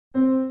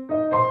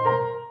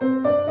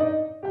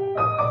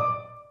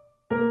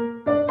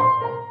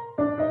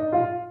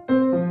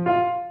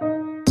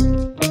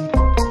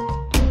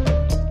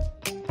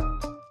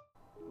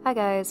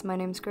guys, my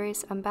name's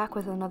Grace. I'm back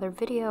with another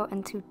video,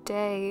 and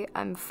today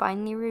I'm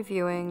finally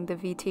reviewing the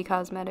VT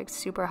Cosmetics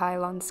Super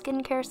Hyalon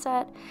skincare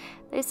set.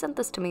 They sent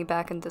this to me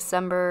back in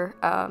December.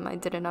 I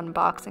did an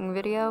unboxing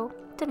video.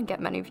 Didn't get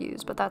many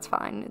views, but that's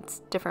fine. It's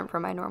different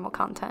from my normal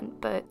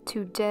content. But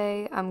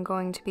today I'm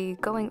going to be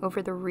going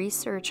over the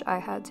research I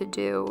had to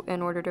do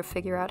in order to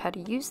figure out how to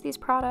use these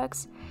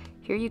products.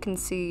 Here you can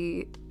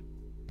see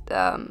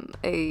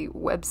a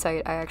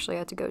website I actually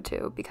had to go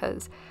to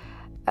because,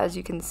 as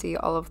you can see,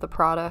 all of the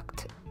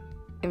product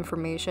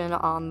information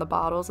on the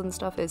bottles and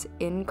stuff is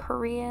in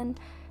Korean.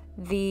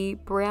 The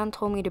brand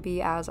told me to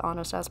be as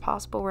honest as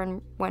possible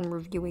when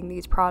reviewing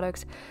these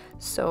products.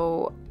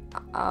 So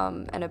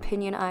an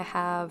opinion I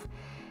have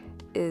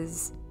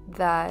is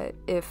that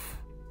if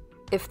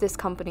this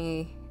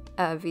company,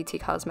 VT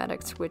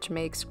Cosmetics, which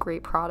makes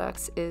great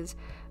products, is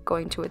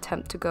going to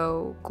attempt to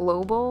go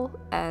global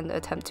and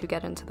attempt to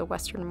get into the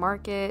Western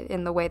market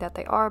in the way that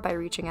they are by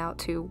reaching out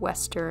to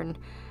Western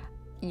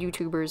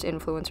YouTubers,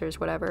 influencers,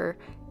 whatever,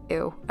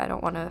 ew, I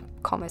don't want to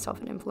call myself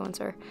an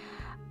influencer,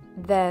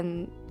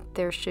 then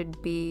there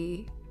should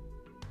be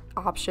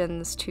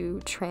options to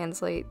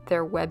translate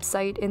their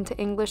website into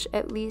English,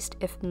 at least,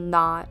 if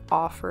not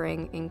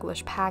offering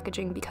English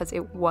packaging, because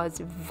it was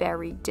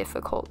very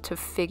difficult to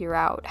figure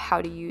out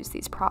how to use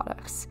these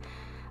products.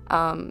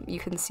 You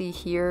can see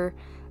here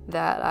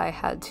that I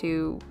had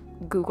to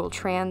Google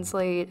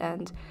Translate,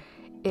 and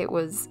it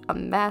was a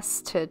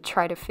mess to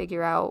try to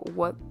figure out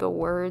what the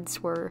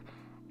words were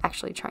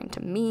actually trying to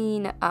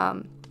mean.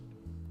 I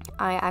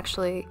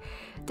actually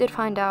did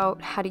find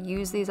out how to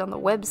use these on the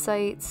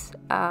websites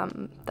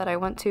that I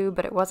went to,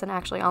 but it wasn't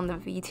actually on the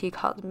VT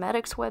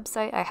Cosmetics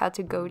website. I had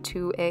to go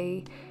to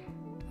a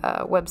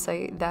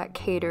website that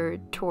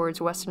catered towards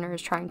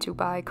Westerners trying to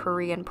buy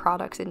Korean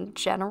products in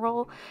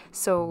general.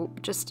 So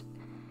just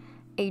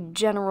a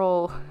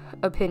general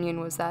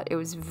opinion was that it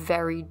was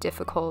very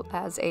difficult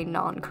as a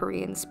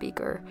non-Korean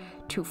speaker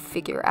to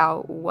figure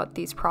out what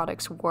these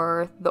products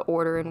were, the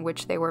order in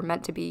which they were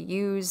meant to be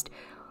used,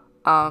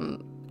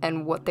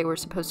 and what they were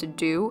supposed to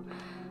do.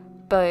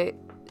 But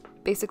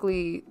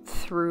basically,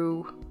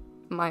 through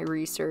my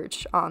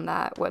research on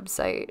that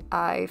website,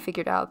 I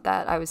figured out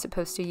that I was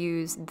supposed to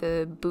use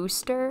the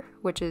booster,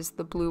 which is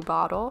the blue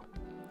bottle,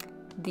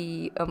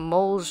 the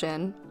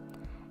emulsion,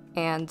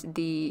 and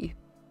the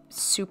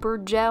super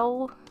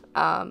gel,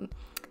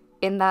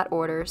 in that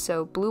order.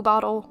 So blue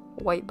bottle,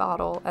 white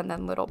bottle, and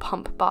then little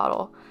pump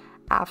bottle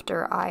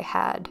after I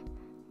had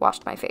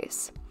washed my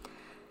face.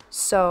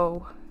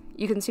 So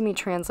you can see me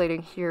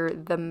translating here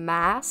the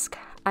mask.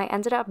 I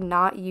ended up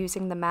not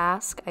using the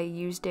mask. I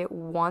used it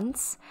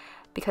once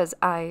because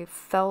I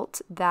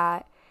felt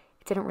that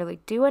it didn't really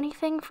do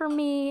anything for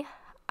me.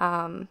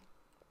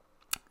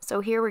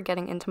 So here we're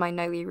getting into my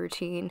nightly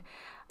routine.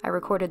 I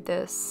recorded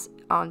this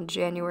on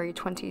January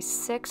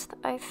 26th,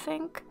 I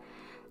think.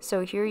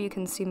 So here you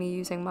can see me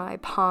using my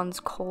Pond's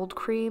Cold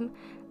Cream.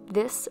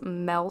 This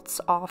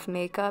melts off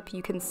makeup.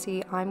 You can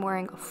see I'm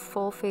wearing a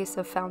full face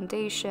of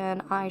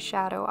foundation,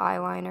 eyeshadow,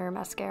 eyeliner,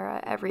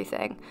 mascara,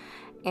 everything.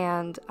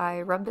 And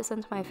I rub this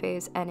into my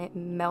face and it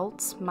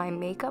melts my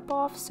makeup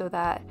off so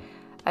that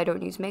I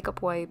don't use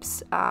makeup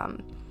wipes.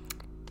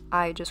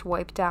 I just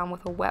wipe down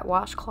with a wet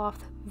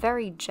washcloth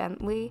very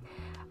gently.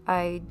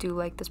 I do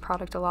like this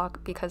product a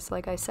lot because,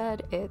 like I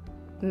said, it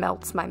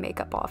melts my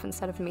makeup off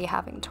instead of me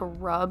having to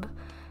rub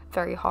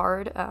very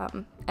hard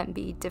and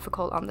be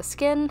difficult on the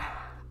skin.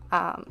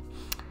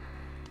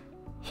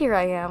 Here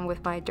I am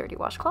with my dirty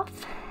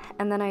washcloth,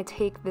 and then I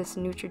take this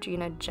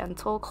Neutrogena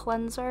Gentle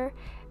Cleanser.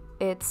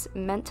 It's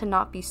meant to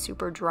not be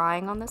super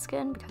drying on the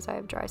skin because I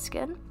have dry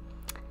skin.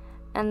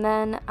 And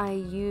then I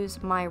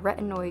use my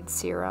retinoid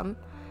serum.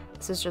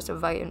 This is just a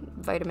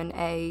vitamin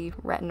A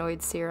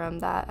retinoid serum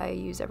that I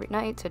use every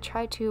night to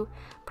try to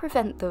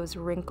prevent those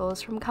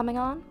wrinkles from coming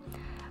on.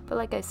 But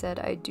like I said,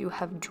 I do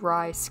have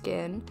dry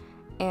skin,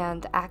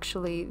 and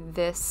actually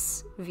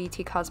this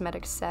VT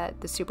Cosmetics set,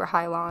 the Super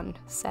Hyalon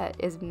set,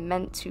 is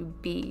meant to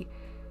be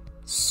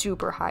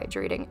super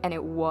hydrating, and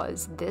it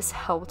was. This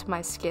helped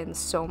my skin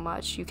so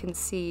much. You can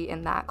see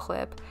in that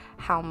clip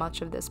how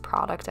much of this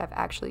product I've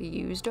actually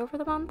used over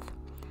the month.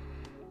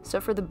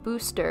 So for the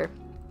booster,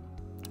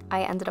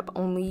 I ended up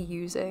only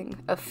using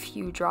a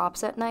few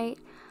drops at night.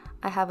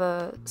 I have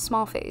a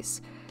small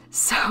face,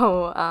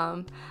 so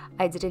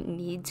I didn't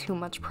need too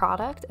much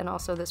product, and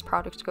also this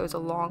product goes a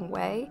long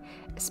way,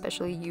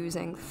 especially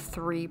using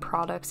 3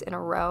 products in a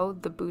row,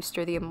 the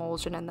booster, the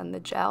emulsion, and then the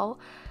gel.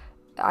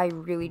 I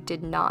really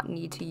did not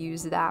need to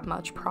use that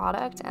much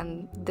product,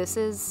 and this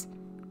is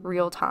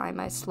real time.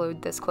 I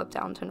slowed this clip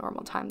down to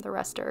normal time, the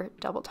rest are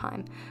double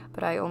time,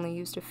 but I only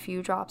used a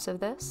few drops of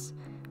this,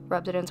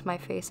 rubbed it into my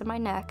face and my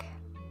neck.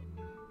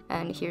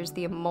 And here's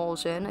the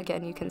emulsion.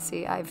 Again, you can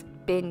see I've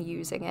been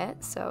using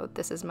it, so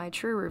this is my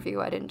true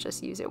review. I didn't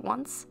just use it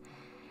once.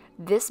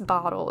 This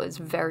bottle is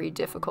very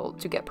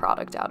difficult to get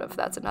product out of,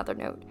 that's another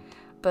note.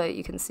 But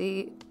you can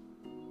see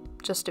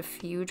just a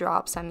few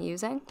drops I'm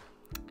using,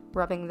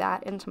 rubbing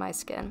that into my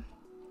skin.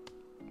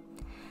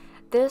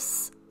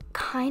 This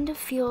kind of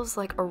feels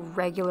like a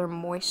regular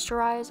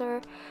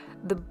moisturizer.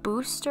 The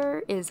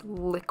booster is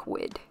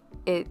liquid.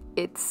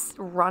 It's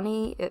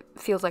runny, it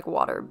feels like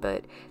water,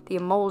 but the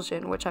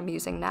emulsion, which I'm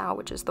using now,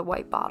 which is the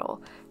white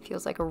bottle,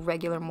 feels like a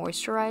regular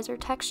moisturizer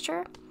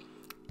texture.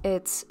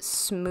 It's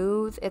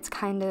smooth, it's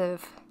kind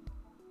of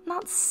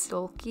not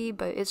silky,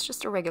 but it's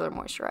just a regular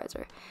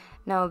moisturizer.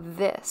 Now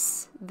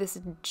this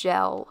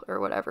gel, or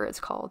whatever it's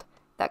called,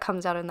 that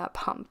comes out in that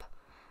pump,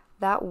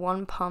 that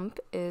one pump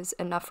is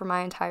enough for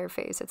my entire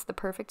face. It's the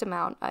perfect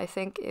amount. I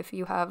think if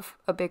you have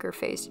a bigger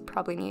face, you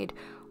probably need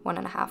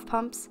 1.5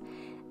 pumps.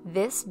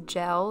 This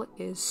gel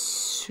is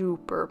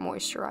super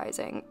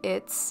moisturizing.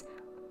 It's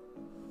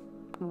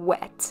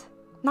wet.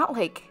 Not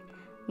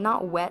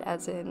wet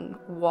as in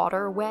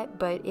water wet,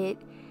 but it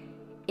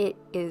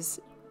is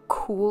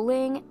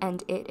cooling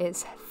and it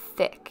is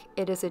thick.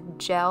 It is a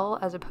gel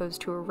as opposed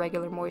to a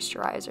regular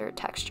moisturizer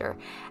texture.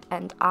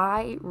 And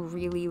I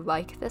really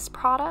like this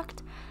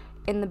product.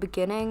 In the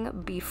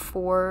beginning,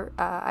 before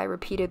I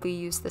repeatedly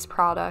used this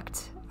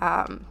product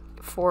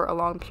for a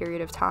long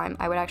period of time,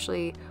 I would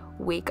actually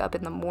wake up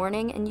in the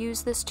morning and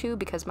use this too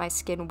because my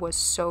skin was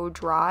so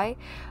dry.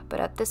 But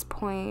at this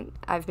point,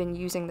 I've been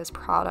using these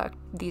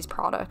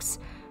products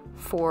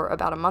for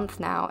about a month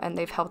now, and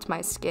they've helped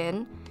my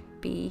skin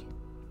be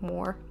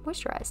more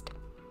moisturized.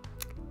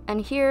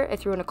 And here I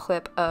threw in a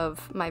clip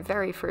of my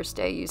very first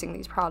day using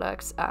these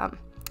products.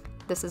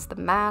 This is the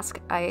mask.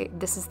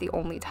 This is the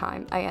only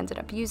time I ended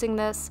up using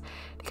this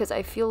because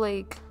I feel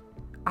like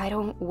I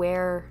don't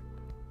wear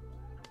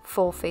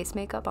full face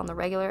makeup on the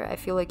regular. I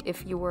feel like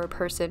if you were a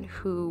person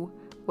who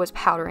was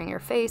powdering your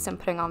face and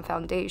putting on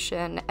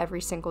foundation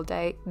every single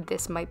day,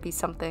 this might be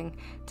something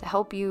to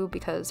help you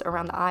because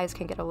around the eyes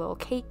can get a little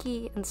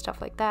cakey and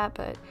stuff like that,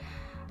 but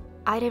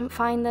I didn't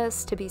find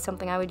this to be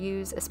something I would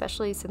use,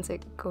 especially since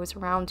it goes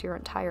around your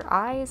entire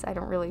eyes. I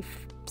don't really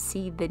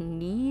see the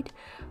need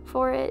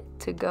for it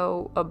to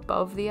go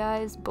above the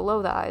eyes.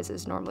 Below the eyes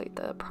is normally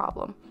the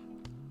problem.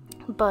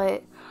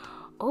 But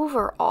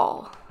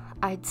overall,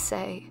 I'd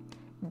say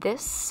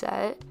this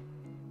set,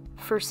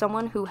 for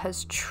someone who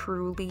has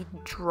truly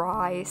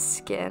dry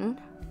skin,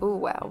 ooh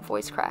wow,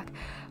 voice crack.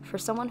 For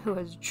someone who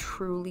has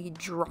truly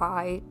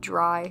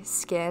dry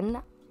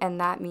skin, and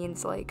that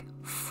means like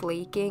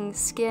flaking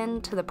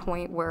skin to the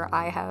point where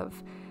I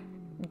have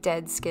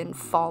dead skin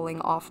falling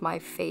off my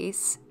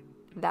face,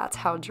 that's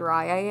how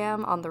dry I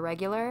am on the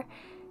regular,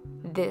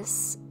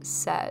 this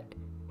set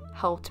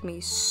helped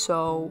me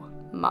so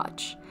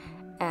much.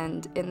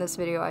 And in this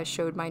video I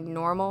showed my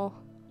normal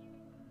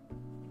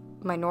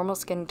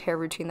skincare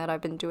routine that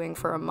I've been doing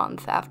for a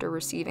month after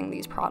receiving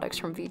these products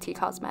from VT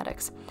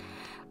Cosmetics.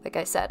 Like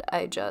I said,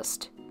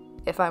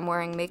 if I'm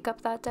wearing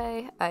makeup that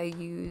day, I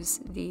use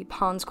the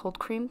Pond's Cold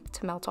Cream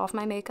to melt off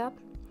my makeup.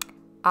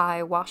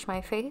 I wash my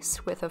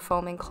face with a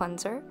foaming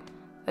cleanser,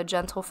 a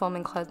gentle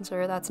foaming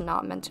cleanser that's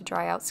not meant to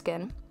dry out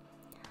skin.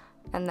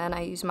 And then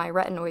I use my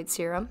retinoid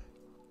serum.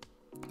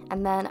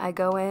 And then I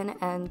go in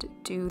and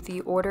do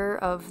the order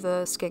of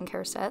the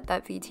skincare set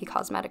that VT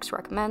Cosmetics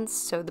recommends,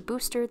 so the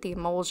booster, the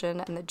emulsion,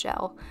 and the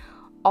gel,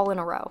 all in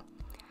a row.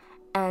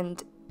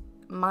 And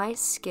my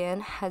skin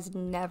has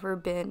never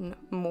been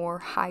more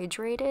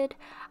hydrated.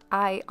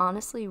 I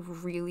honestly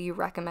really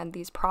recommend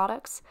these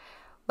products.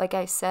 Like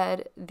I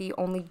said, the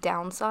only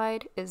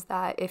downside is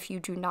that if you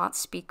do not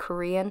speak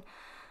Korean,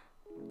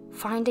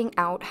 finding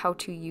out how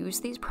to use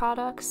these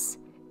products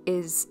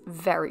is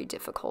very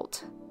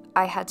difficult.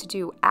 I had to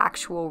do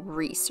actual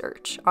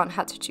research on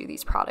how to do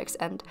these products,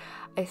 and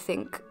I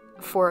think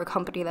for a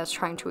company that's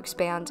trying to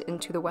expand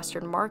into the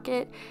Western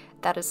market,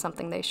 that is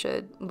something they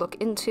should look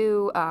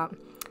into.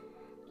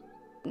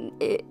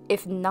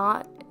 If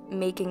not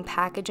making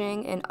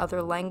packaging in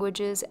other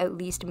languages, at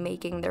least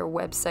making their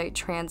website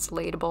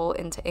translatable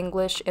into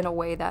English in a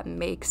way that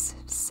makes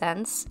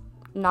sense.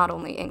 Not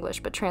only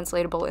English, but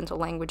translatable into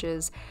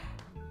languages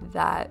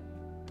that,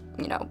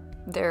 you know,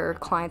 their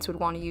clients would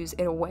want to use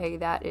in a way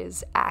that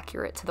is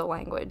accurate to the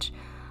language,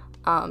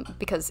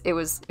 because it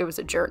was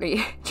a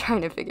journey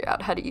trying to figure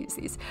out how to use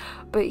these.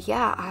 But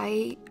yeah,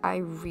 I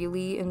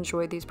really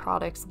enjoyed these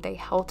products. They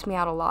helped me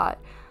out a lot,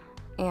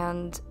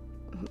 and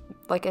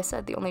like I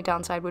said, the only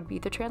downside would be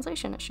the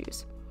translation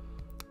issues.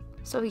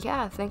 So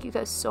yeah, thank you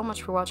guys so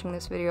much for watching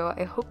this video.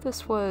 I hope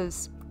this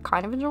was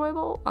kind of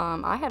enjoyable.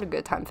 I had a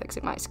good time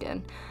fixing my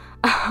skin.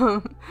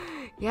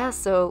 Yeah,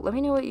 so let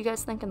me know what you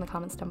guys think in the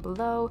comments down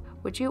below.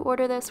 Would you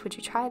order this? Would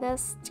you try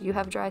this? Do you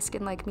have dry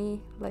skin like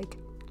me?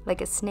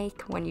 Like a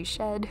snake when you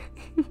shed?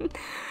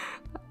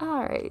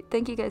 Alright,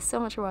 thank you guys so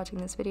much for watching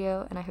this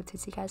video, and I hope to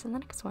see you guys in the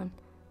next one.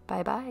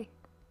 Bye bye.